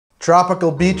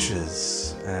Tropical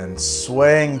beaches and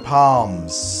swaying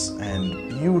palms and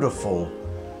beautiful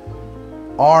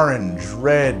orange,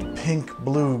 red, pink,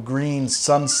 blue, green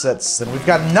sunsets, and we've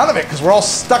got none of it because we're all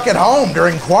stuck at home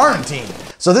during quarantine.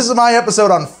 So this is my episode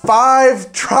on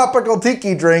 5 tropical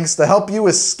tiki drinks to help you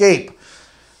escape.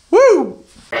 Woo!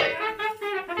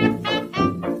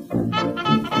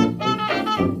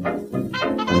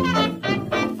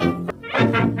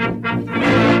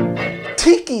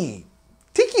 Tiki.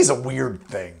 Tiki's a weird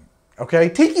thing, okay?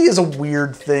 Tiki is a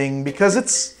weird thing because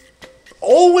it's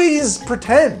always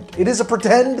pretend. It is a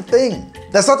pretend thing.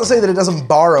 That's not to say that it doesn't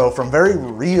borrow from very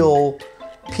real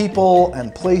people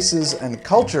and places and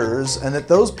cultures, and that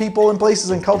those people and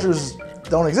places and cultures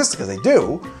don't exist, because they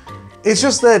do. It's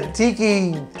just that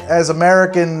Tiki, as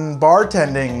American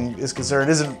bartending is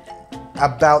concerned, isn't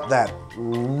about that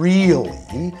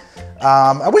really.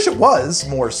 I wish it was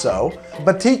more so,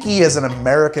 but Tiki as an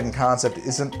American concept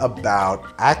isn't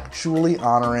about actually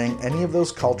honoring any of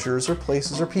those cultures or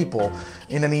places or people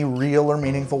in any real or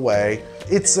meaningful way.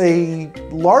 It's a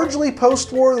largely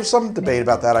post-war, there's some debate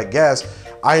about that, I guess.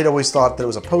 I had always thought that it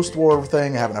was a post-war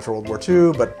thing, happened after World War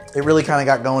II, but it really kind of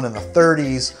got going in the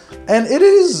 30s. And it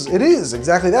is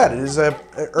exactly that. It is a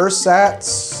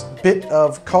ersatz bit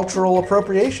of cultural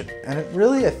appropriation. And it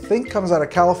really, I think, comes out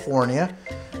of California.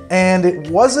 And it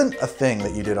wasn't a thing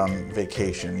that you did on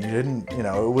vacation. You didn't,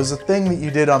 it was a thing that you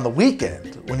did on the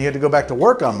weekend when you had to go back to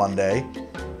work on Monday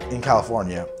in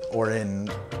California or in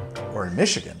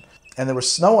Michigan. And there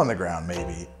was snow on the ground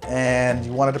maybe, and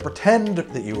you wanted to pretend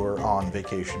that you were on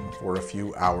vacation for a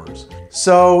few hours.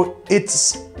 So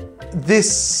it's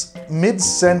this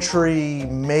mid-century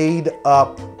made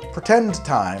up pretend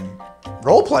time,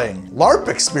 role-playing, LARP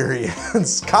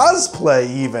experience, cosplay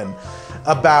even,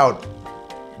 about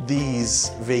these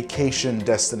vacation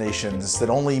destinations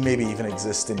that only maybe even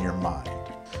exist in your mind.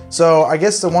 So I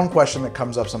guess the one question that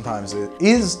comes up sometimes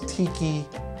is Tiki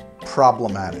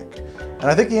problematic? And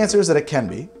I think the answer is that it can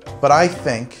be, but I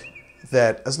think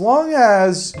that as long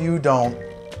as you don't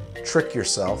trick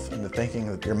yourself into thinking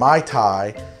that your Mai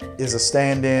Tai is a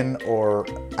stand-in or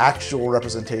actual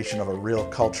representation of a real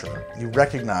culture, you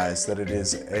recognize that it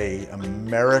is an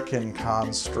American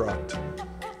construct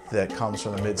that comes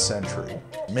from the mid-century.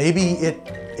 Maybe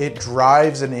it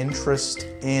drives an interest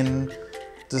in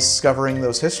discovering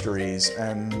those histories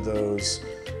and those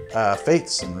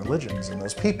faiths and religions and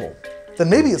those people. Then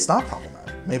maybe it's not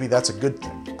problematic. Maybe that's a good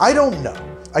thing. I don't know.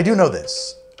 I do know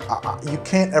this. You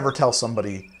can't ever tell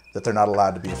somebody that they're not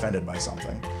allowed to be offended by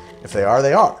something. If they are,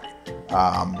 they are.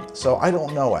 So I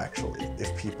don't know, actually,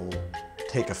 if people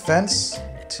take offense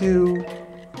to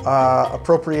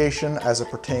appropriation as it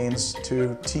pertains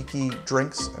to Tiki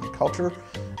drinks and culture.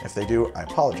 If they do, I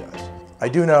apologize. I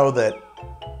do know that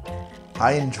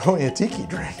I enjoy a Tiki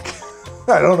drink.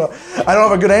 I don't know. I don't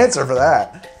have a good answer for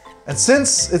that. And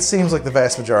since it seems like the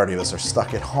vast majority of us are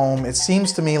stuck at home, it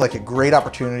seems to me like a great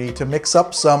opportunity to mix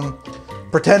up some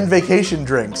pretend vacation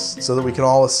drinks so that we can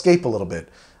all escape a little bit,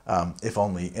 if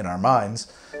only in our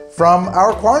minds, from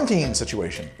our quarantine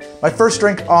situation. My first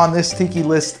drink on this Tiki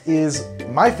list is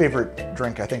my favorite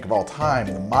drink, I think, of all time,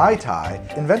 the Mai Tai,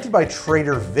 invented by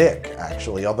Trader Vic,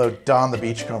 actually, although Don the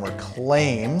Beachcomber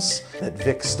claims that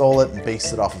Vic stole it and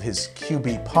based it off of his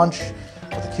QB Punch.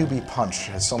 But the QB Punch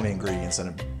has so many ingredients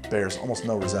and it bears almost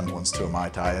no resemblance to a Mai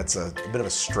Tai. It's a bit of a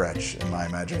stretch in my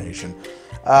imagination.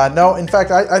 No, in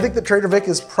fact, I think that Trader Vic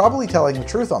is probably telling the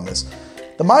truth on this.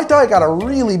 The Mai Tai got a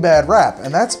really bad rap,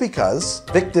 and that's because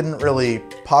Vic didn't really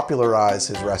popularize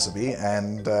his recipe,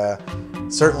 and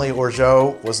certainly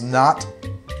orgeat was not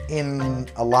in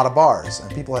a lot of bars.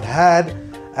 And people had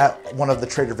at one of the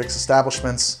Trader Vic's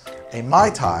establishments a Mai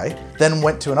Tai, then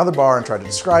went to another bar and tried to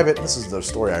describe it. This is the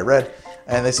story I read.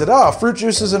 And they said, oh, fruit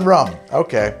juices and rum.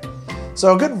 Okay.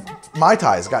 So a good Mai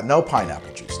Tai's got no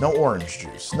pineapple juice, no orange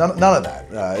juice, none of that.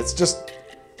 It's just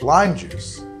lime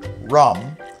juice,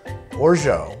 rum,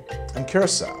 orgeat, and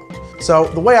curacao. So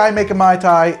the way I make a Mai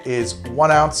Tai is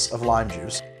 1 ounce of lime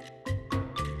juice,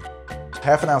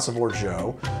 half an ounce of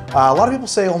orgeat. A lot of people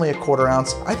say only a 1/4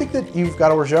 ounce. I think that you've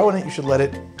got orgeat in it, you should let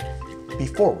it be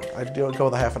forward. I'd go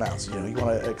with a half an ounce. You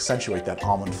want to accentuate that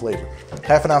almond flavor.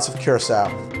 Half an ounce of curacao,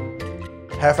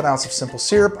 half an ounce of simple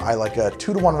syrup. I like a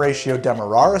 2-to-1 ratio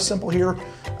Demerara simple here.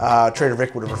 Trader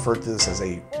Vic would have referred to this as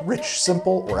a rich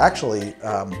simple, or actually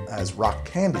as rock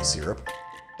candy syrup.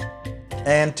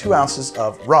 And 2 ounces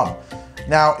of rum.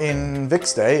 Now, in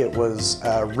Vic's day, it was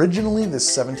originally this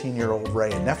 17-year-old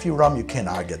Ray and Nephew rum. You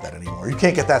cannot get that anymore. You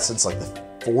can't get that since like the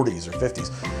 40s or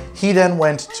 50s. He then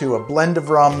went to a blend of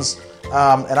rums,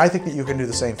 and I think that you can do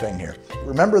the same thing here.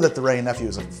 Remember that the Wray & Nephew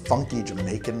is a funky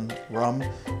Jamaican rum.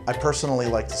 I personally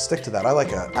like to stick to that. I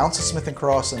like an ounce of Smith &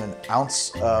 Cross and an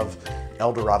ounce of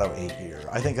El Dorado 8-year.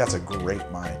 I think that's a great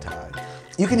Mai Tai.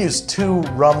 You can use 2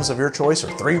 rums of your choice,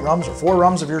 or 3 rums, or 4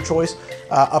 rums of your choice,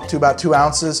 up to about 2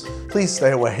 ounces. Please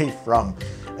stay away from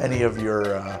any of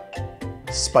your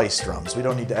spiced rums. We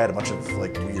don't need to add a bunch of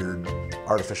like weird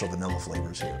artificial vanilla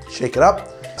flavors here. Shake it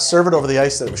up, serve it over the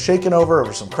ice that it was shaken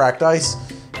over some cracked ice.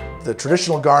 The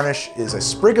traditional garnish is a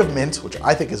sprig of mint, which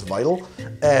I think is vital,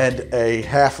 and a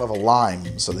half of a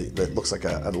lime, so that it looks like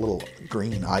a little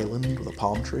green island with a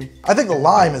palm tree. I think the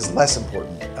lime is less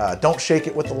important. Don't shake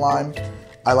it with the lime.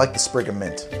 I like the sprig of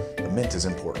mint. The mint is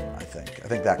important, I think. I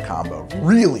think that combo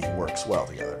really works well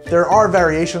together. There are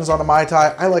variations on a Mai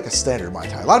Tai. I like a standard Mai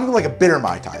Tai. A lot of people like a bitter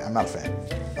Mai Tai. I'm not a fan.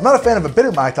 I'm not a fan of a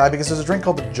bitter Mai Tai because there's a drink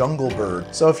called the Jungle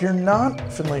Bird. So if you're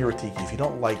not familiar with Tiki, if you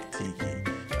don't like Tiki,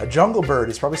 a Jungle Bird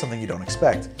is probably something you don't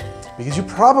expect, because you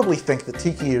probably think that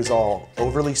Tiki is all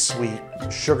overly sweet,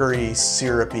 sugary,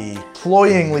 syrupy,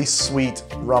 cloyingly sweet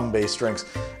rum-based drinks,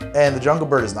 and the Jungle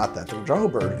Bird is not that. The Jungle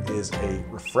Bird is a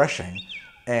refreshing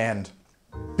and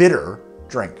bitter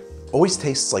drink. Always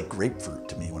tastes like grapefruit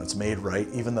to me when it's made right,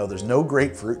 even though there's no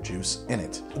grapefruit juice in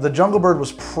it. The Jungle Bird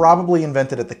was probably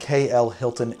invented at the K.L.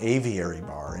 Hilton Aviary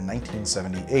Bar in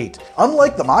 1978.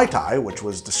 Unlike the Mai Tai, which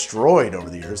was destroyed over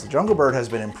the years, the Jungle Bird has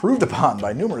been improved upon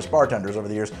by numerous bartenders over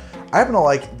the years. I happen to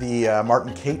like the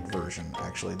Martin Cate version,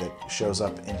 actually, that shows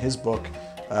up in his book,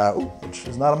 which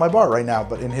is not on my bar right now,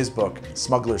 but in his book,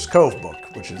 Smuggler's Cove book,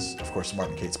 which is, of course,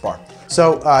 Martin Cate's bar.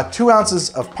 So 2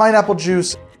 ounces of pineapple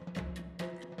juice,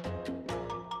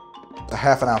 a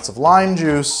half an ounce of lime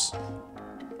juice,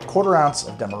 1/4 ounce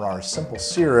of Demerara simple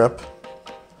syrup,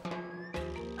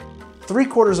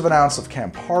 3/4 of an ounce of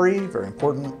Campari, very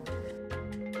important,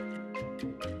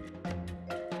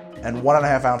 and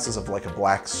 1.5 ounces of like a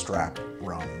black strap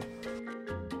rum.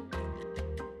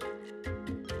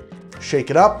 Shake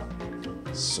it up,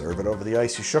 serve it over the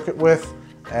ice you shook it with,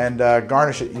 and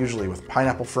garnish it usually with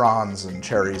pineapple fronds and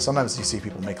cherries. Sometimes you see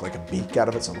people make like a beak out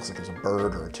of it, so it looks like there's a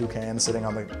bird or a toucan sitting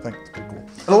on the thing. It's pretty cool.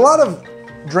 And a lot of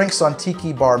drinks on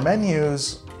Tiki bar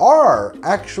menus are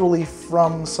actually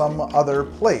from some other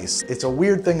place. It's a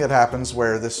weird thing that happens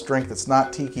where this drink that's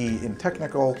not Tiki in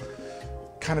technical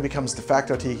kind of becomes de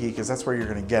facto Tiki, because that's where you're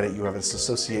going to get it. You have this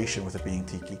association with it being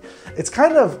Tiki. It's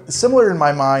kind of similar in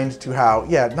my mind to how,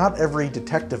 yeah, not every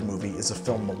detective movie is a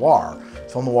film noir.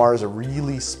 Film noir is a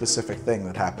really specific thing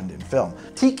that happened in film.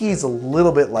 Tiki is a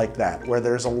little bit like that, where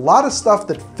there's a lot of stuff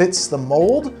that fits the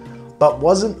mold, but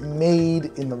wasn't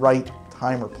made in the right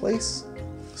time or place.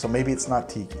 So maybe it's not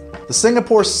Tiki. The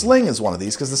Singapore Sling is one of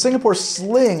these, because the Singapore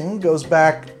Sling goes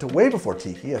back to way before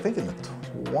Tiki, I think in the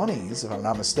 20s, if I'm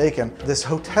not mistaken. This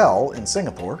hotel in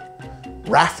Singapore,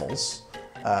 Raffles,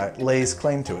 lays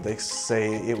claim to it. They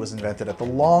say it was invented at the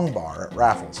Long Bar at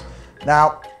Raffles.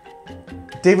 Now,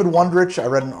 David Wondrich, I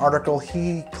read an article,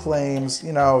 he claims,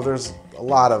 you know, there's a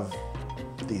lot of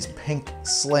these pink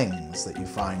slings that you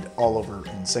find all over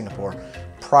in Singapore.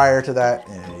 Prior to that,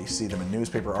 you see them in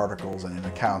newspaper articles and in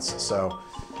accounts, so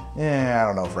I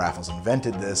don't know if Raffles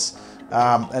invented this.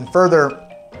 And further,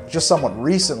 just somewhat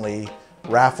recently,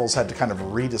 Raffles had to kind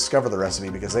of rediscover the recipe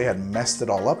because they had messed it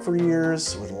all up for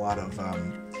years with a lot of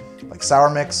like sour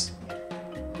mix.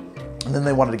 And then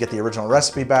they wanted to get the original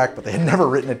recipe back, but they had never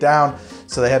written it down,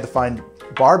 so they had to find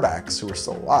barbacks who were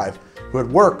still alive, who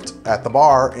had worked at the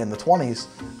bar in the 20s,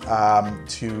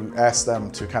 to ask them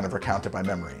to kind of recount it by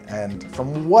memory. And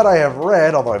from what I have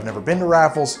read, although I've never been to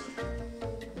Raffles,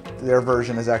 their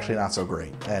version is actually not so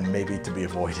great and maybe to be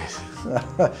avoided,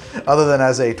 other than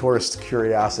as a tourist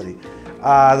curiosity.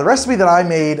 The recipe that I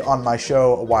made on my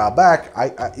show a while back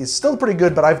is still pretty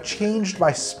good, but I've changed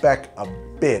my spec a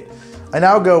bit. I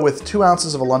now go with 2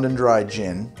 ounces of a London Dry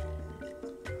gin,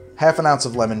 half an ounce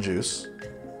of lemon juice,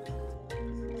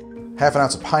 half an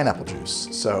ounce of pineapple juice,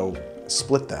 so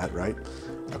split that, right?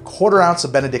 1/4 ounce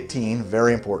of Benedictine,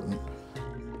 very important,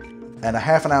 and a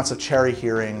half an ounce of cherry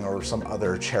heering or some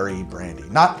other cherry brandy.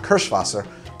 Not Kirschwasser,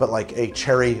 but like a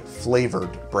cherry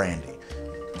flavored brandy.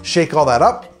 Shake all that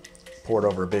up, pour it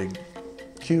over a big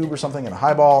cube or something in a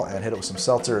highball, and hit it with some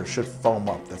seltzer. It should foam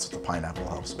up. That's what the pineapple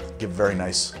helps with. Give very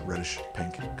nice reddish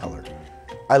pink color.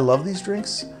 I love these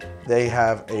drinks. They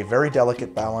have a very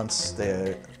delicate balance.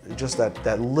 They're just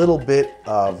that little bit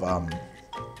of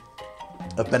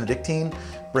Benedictine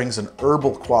brings an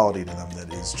herbal quality to them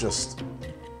that is just,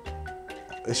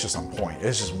 it's just on point.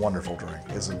 It's just a wonderful drink.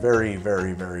 It's a very,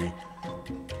 very, very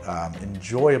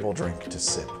enjoyable drink to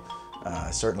sip.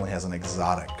 It certainly has an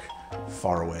exotic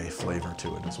faraway flavor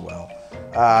to it as well.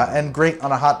 And great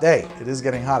on a hot day. It is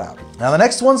getting hot out. Now the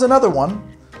next one's another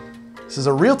one. This is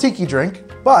a real tiki drink,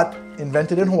 but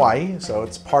invented in Hawaii, so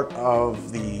it's part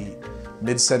of the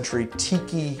mid-century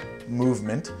tiki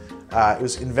movement. It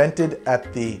was invented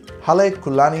at the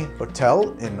Halekulani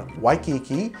Hotel in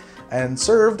Waikiki and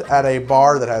served at a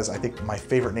bar that has, I think, my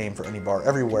favorite name for any bar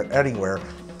anywhere,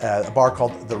 a bar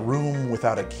called The Room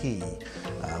Without a Key.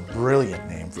 Brilliant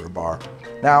name for a bar.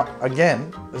 Now,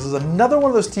 again, this is another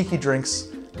one of those tiki drinks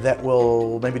that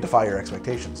will maybe defy your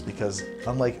expectations because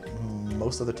unlike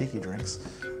most other tiki drinks,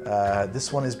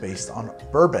 this one is based on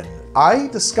bourbon. I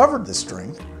discovered this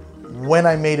drink when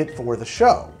I made it for the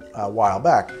show a while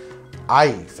back.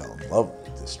 I fell in love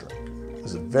with this drink. It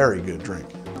was a very good drink.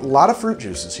 A lot of fruit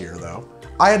juices here though.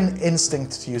 I had an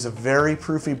instinct to use a very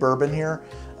proofy bourbon here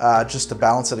just to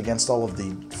balance it against all of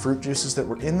the fruit juices that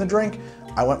were in the drink.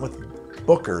 I went with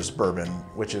Booker's bourbon,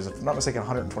 which is, if I'm not mistaken,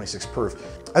 126 proof.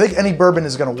 I think any bourbon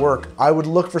is gonna work. I would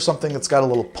look for something that's got a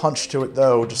little punch to it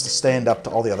though, just to stand up to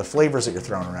all the other flavors that you're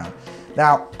throwing around.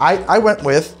 Now, I went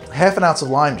with half an ounce of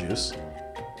lime juice,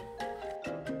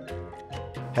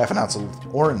 half an ounce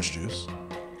of orange juice,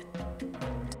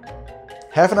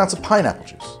 half an ounce of pineapple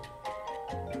juice,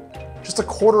 just a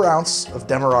quarter ounce of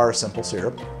Demerara simple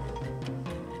syrup,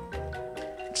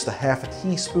 just a half a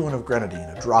teaspoon of grenadine,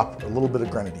 a little bit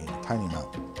of grenadine, a tiny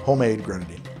amount, homemade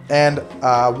grenadine, and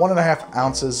 1.5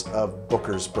 ounces of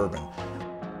Booker's bourbon.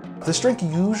 This drink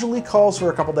usually calls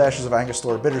for a couple dashes of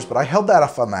Angostura bitters, but I held that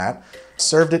off on that,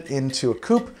 served it into a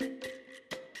coupe,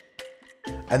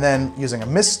 and then using a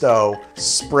misto,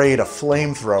 sprayed a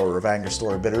flamethrower of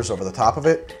Angostura bitters over the top of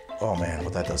it. Oh man,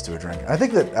 what that does to a drink. I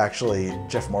think that actually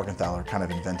Jeff Morgenthaler kind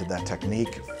of invented that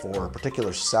technique for a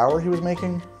particular sour he was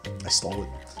making. I stole it.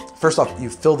 First off, you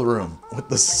fill the room with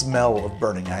the smell of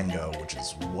burning Ango, which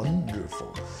is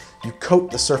wonderful. You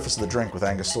coat the surface of the drink with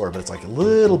Angostura, but it's like a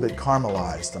little bit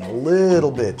caramelized and a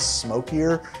little bit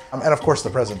smokier. And of course,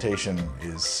 the presentation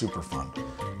is super fun.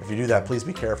 If you do that, please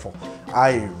be careful.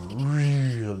 I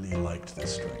really liked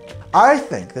this drink. I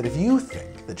think that if you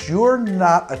think that you're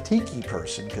not a tiki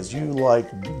person because you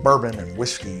like bourbon and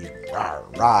whiskey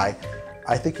and rye,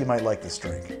 I think you might like this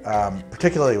drink,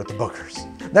 particularly with the Bookers.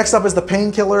 Next up is the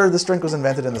Painkiller. This drink was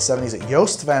invented in the 70s at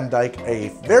Joost van Dyke, a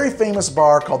very famous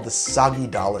bar called the Soggy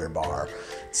Dollar Bar.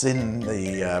 It's in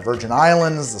the Virgin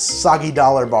Islands. The Soggy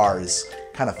Dollar Bar is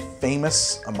kind of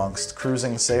famous amongst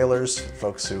cruising sailors,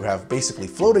 folks who have basically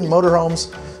floating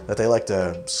motorhomes that they like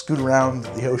to scoot around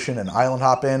the ocean and island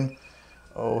hop in.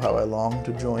 Oh, how I long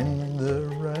to join the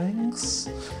ranks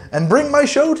and bring my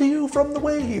show to you from the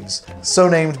waves. So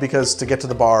named because to get to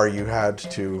the bar, you had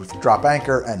to drop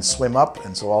anchor and swim up,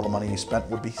 and so all the money you spent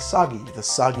would be soggy, the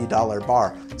Soggy Dollar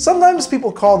Bar. Sometimes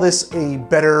people call this a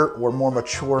better or more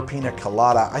mature pina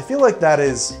colada. I feel like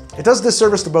it does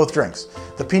disservice to both drinks.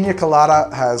 The pina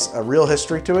colada has a real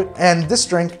history to it, and this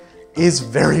drink is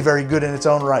very, very good in its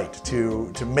own right.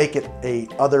 To make it a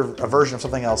version of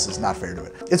something else is not fair to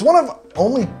it. It's one of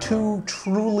only 2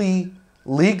 truly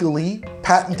legally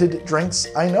patented drinks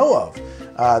I know of.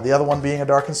 The other one being a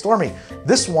Dark and Stormy.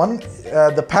 This one,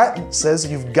 the patent says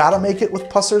you've got to make it with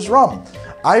Pusser's rum.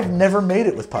 I've never made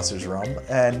it with Pusser's rum,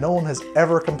 and no one has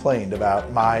ever complained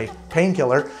about my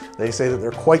Painkiller. They say that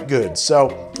they're quite good.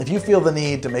 So if you feel the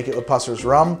need to make it with Pusser's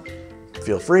rum,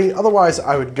 feel free. Otherwise,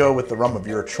 I would go with the rum of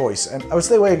your choice. And I would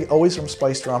stay away always from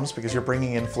spiced rums because you're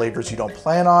bringing in flavors you don't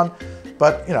plan on.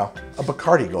 But, you know, a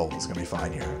Bacardi Gold is going to be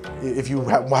fine here. If you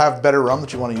have better rum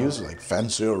that you want to use, like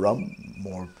Fansua rum,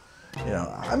 more, you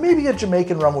know, maybe a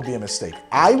Jamaican rum would be a mistake.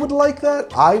 I would like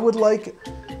that. I would like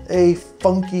a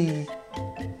funky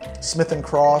Smith &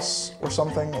 Cross or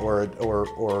something,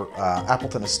 or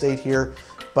Appleton Estate here.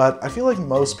 But I feel like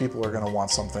most people are going to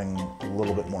want something a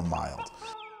little bit more mild.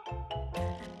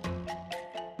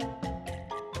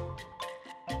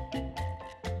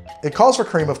 It calls for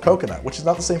cream of coconut, which is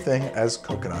not the same thing as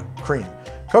coconut cream.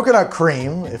 Coconut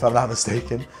cream, if I'm not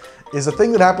mistaken, is a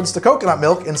thing that happens to coconut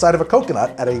milk inside of a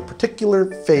coconut at a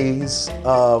particular phase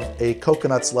of a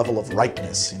coconut's level of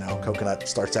ripeness. You know, coconut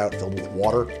starts out filled with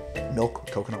water, milk,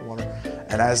 coconut water,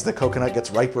 and as the coconut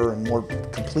gets riper and more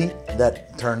complete,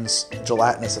 that turns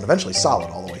gelatinous and eventually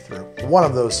solid all the way through. One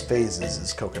of those phases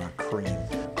is coconut cream.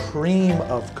 Cream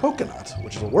of coconut,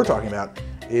 which is what we're talking about,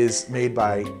 is made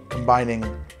by combining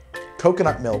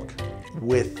coconut milk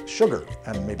with sugar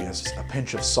and maybe a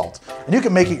pinch of salt. And you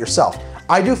can make it yourself.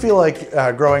 I do feel like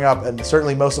growing up, and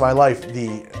certainly most of my life,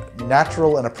 the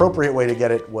natural and appropriate way to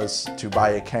get it was to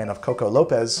buy a can of Coco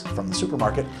Lopez from the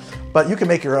supermarket. But you can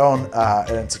make your own,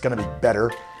 and it's gonna be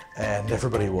better. and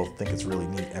everybody will think it's really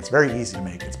neat. And it's very easy to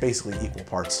make. It's basically equal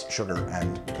parts sugar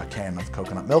and a can of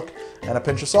coconut milk and a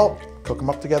pinch of salt. Cook them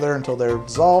up together until they're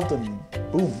dissolved, and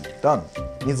boom, done.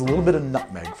 Needs a little bit of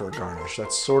nutmeg for a garnish.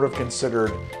 That's sort of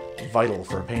considered vital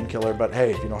for a painkiller, but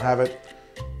hey, if you don't have it,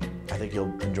 I think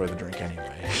you'll enjoy the drink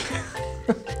anyway.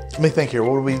 Let me think here,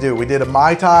 what did we do? We did a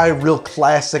Mai Tai, real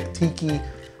classic Tiki.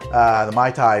 The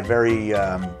Mai Tai, very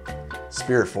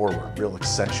spirit forward, real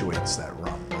accentuates that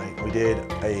rum, right? We did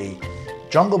a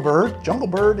Jungle Bird. Jungle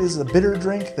Bird is a bitter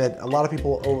drink that a lot of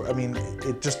people, I mean,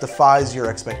 it just defies your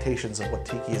expectations of what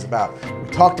Tiki is about.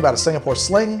 We talked about a Singapore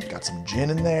Sling, got some gin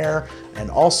in there, and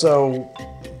also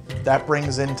that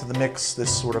brings into the mix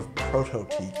this sort of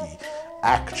proto-Tiki,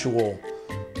 actual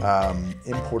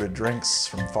imported drinks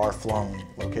from far-flung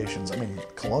locations. I mean,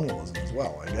 colonialism as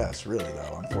well, I guess, really,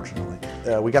 though, unfortunately.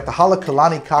 We got the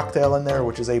Halakalani cocktail in there,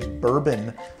 which is a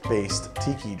bourbon-based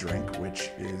Tiki drink, which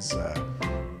is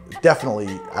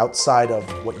definitely outside of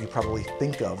what you probably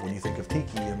think of when you think of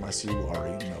Tiki, unless you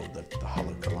already know that the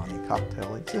Halakalani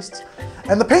cocktail exists.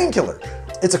 And the Painkiller.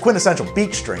 It's a quintessential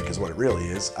beach drink is what it really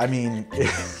is. I mean,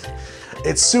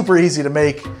 it's super easy to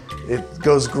make. It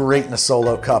goes great in a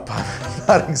solo cup. I'm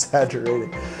not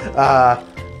exaggerating.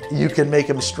 You can make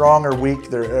them strong or weak.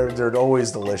 They're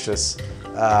always delicious.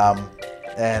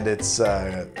 And it's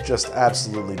just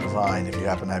absolutely divine if you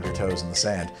happen to have your toes in the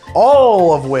sand.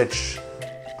 All of which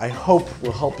I hope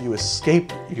will help you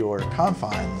escape your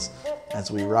confines as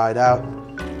we ride out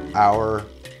our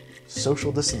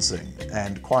social distancing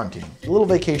and quarantine. Little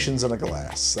vacations in a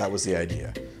glass, that was the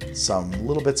idea. Some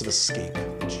little bits of escape,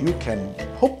 which you can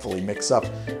hopefully mix up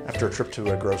after a trip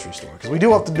to a grocery store. Because we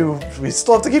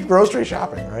still have to keep grocery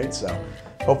shopping, right? So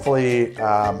hopefully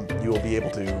you will be able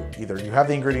to, either you have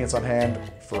the ingredients on hand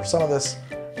for some of this,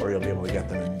 or you'll be able to get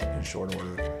them in short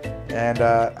order. And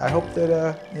I hope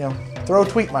that, throw a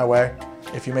tweet my way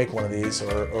if you make one of these,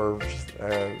 or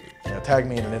tag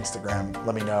me in an Instagram,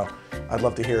 let me know. I'd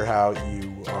love to hear how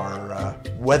you are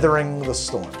weathering the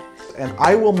storm. And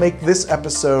I will make this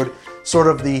episode sort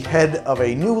of the head of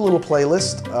a new little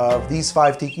playlist of these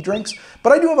 5 Tiki drinks.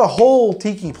 But I do have a whole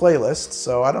Tiki playlist,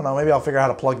 so I don't know, maybe I'll figure out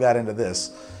how to plug that into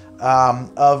this,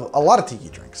 of a lot of Tiki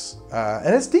drinks.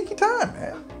 And it's Tiki time,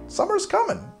 man. Summer's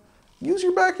coming. Use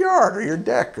your backyard or your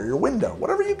deck or your window,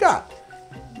 whatever you got.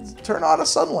 Turn on a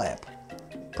sun lamp.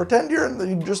 Pretend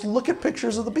you just look at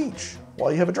pictures of the beach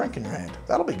while you have a drink in your hand.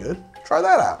 That'll be good. Try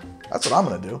that out. That's what I'm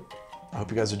gonna do. I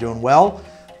hope you guys are doing well.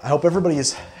 I hope everybody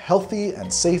is healthy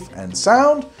and safe and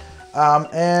sound.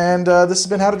 This has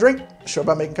been How to Drink, a show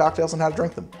about making cocktails and how to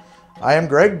drink them. I am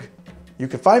Greg. You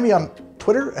can find me on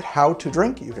Twitter at How to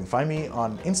Drink. You can find me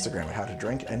on Instagram at How to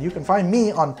Drink. And you can find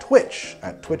me on Twitch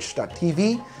at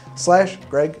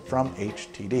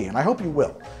twitch.tv/GregFromHTD. And I hope you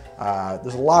will.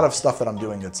 There's a lot of stuff that I'm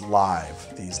doing that's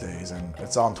live these days, and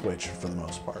it's on Twitch for the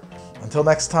most part. Until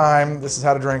next time, this is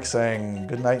How to Drink saying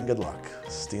good night and good luck.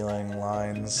 Stealing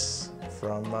lines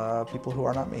from people who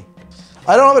are not me.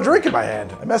 I don't have a drink in my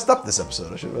hand. I messed up this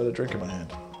episode. I should have had a drink in my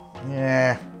hand.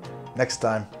 Yeah, next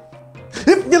time.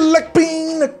 If you like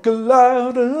pina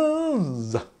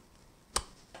coladas,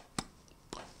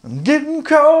 I'm getting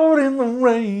caught in the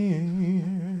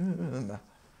rain.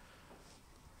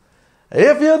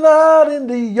 If you're not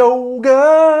into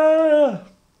yoga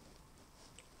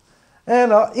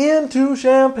and are into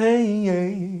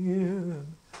champagne,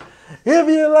 if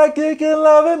you like taking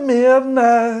love at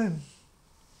midnight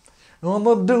on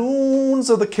the dunes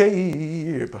of the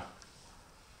Cape,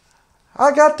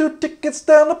 I got 2 tickets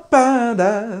down to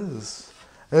Paradise,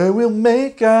 and we'll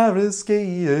make our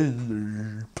escape.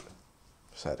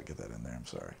 Just had to get that in there, I'm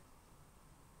sorry.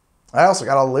 I also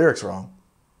got all the lyrics wrong.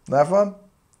 Isn't that fun?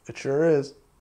 It sure is.